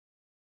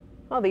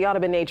Well, the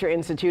Audubon Nature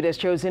Institute has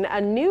chosen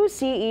a new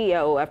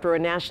CEO after a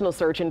national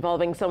search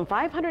involving some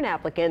 500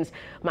 applicants.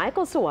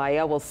 Michael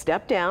Sawaya will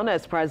step down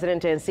as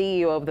president and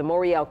CEO of the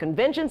Morial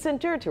Convention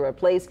Center to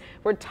replace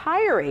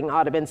retiring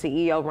Audubon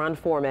CEO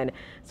Forman.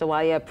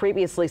 Sawaya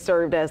previously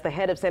served as the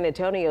head of San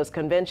Antonio's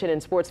Convention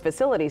and Sports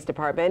Facilities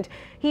Department.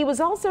 He was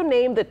also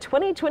named the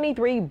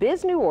 2023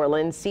 Biz New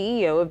Orleans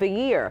CEO of the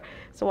Year.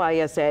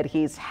 Sawaya said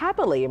he's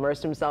happily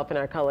immersed himself in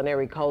our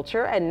culinary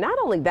culture, and not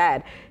only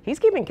that, he's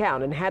keeping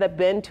count and had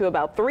been to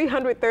about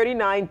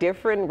 339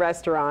 different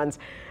restaurants,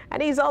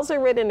 and he's also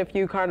ridden a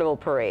few carnival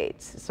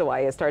parades.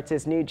 Sawaya starts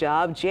his new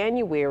job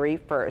January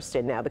 1st,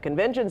 and now the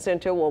Convention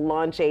Center will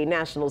launch a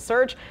national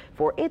search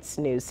for its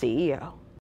new CEO.